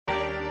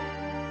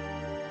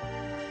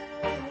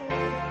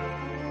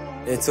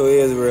Into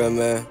Israel,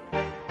 man.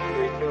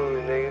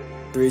 3-2s, nigga.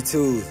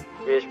 3-2s.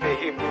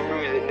 Respect Hebrew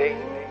music,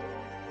 nigga.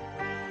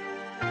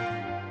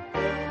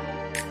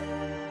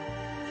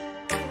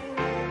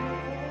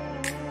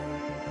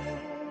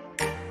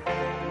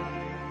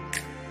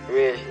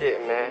 Real shit,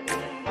 man.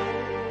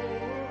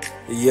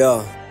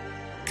 Yeah.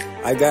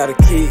 I gotta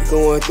keep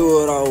going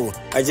through it all.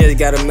 I just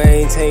gotta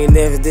maintain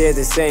every day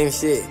the same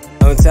shit.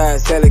 I'm tired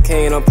of selling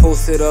cane, I'm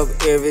posted up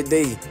every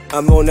day.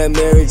 I'm on that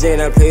Mary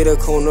Jane, I pay the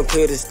corner,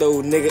 pay the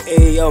stove. Nigga,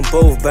 hey, I'm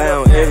both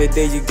bound. Every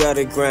day you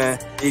gotta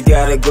grind. You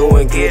gotta go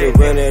and get it,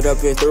 run it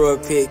up and throw a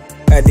pick.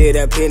 I did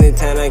that pen in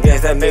time, I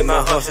guess that made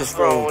my hustle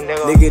strong.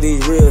 Nigga,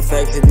 these real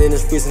facts, and in the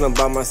streets and I'm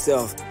by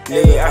myself.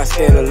 Nigga, I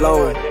stand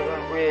alone.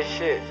 Real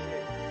shit.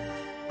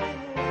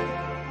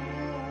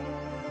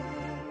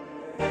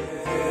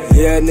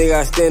 Yeah, nigga,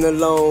 I stand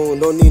alone,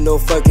 don't need no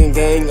fucking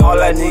gang. All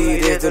I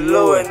need is the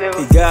Lord.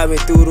 He got me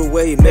through the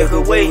way, make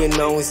a way when I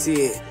don't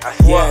see it.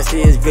 Yeah, I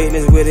see his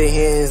greatness with his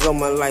hands on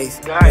my life.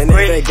 And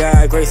if they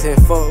got grace and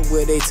fuck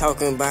what they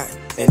talking about.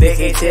 And they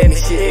can't tell me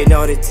shit and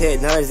all the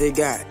technology they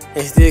got.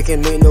 And still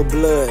can't make no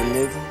blood,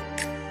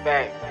 nigga.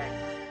 Back.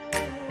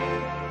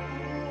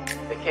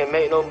 They can't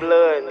make no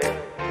blood,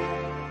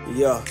 nigga.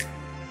 Yeah.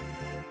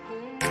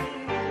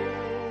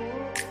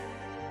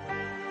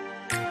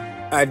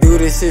 I do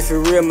this shit for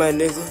real, my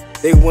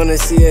nigga. They wanna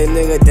see a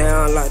nigga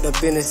down, locked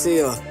up in the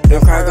cell. Them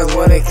crackers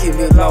wanna keep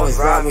me lost,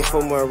 rob me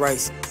for my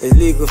rights. It's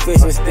legal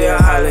fishing, still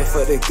hollering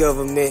for the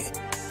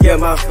government. Yeah,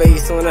 my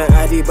face on the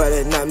ID, but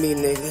that's not me,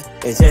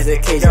 nigga. And just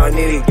in case y'all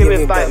need to give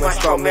me back my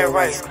straw man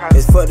rights.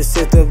 It's for the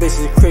system,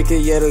 bitches,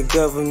 cricket, yeah, the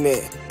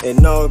government.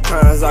 And all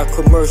crimes are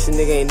commercial,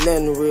 nigga, ain't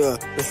nothing real.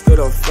 It's straight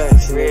up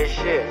facts, nigga. Real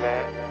shit,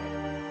 man.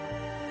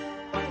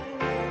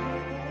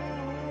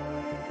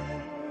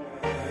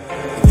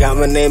 Got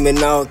my name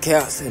in all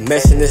caps,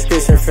 matching the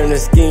description from the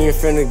scheme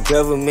from the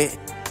government.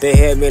 They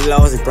had me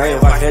lost,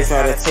 brainwashed, they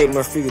try to take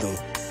my freedom.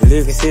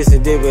 Live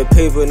consistent, did with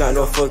paper, not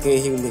no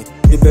fucking human.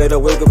 You better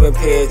wake up and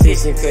pay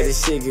attention, cause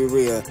this shit get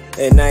real.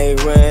 And I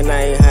ain't running,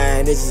 I ain't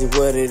hiding, this is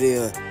what it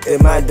is.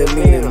 It's my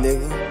demeanor,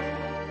 nigga.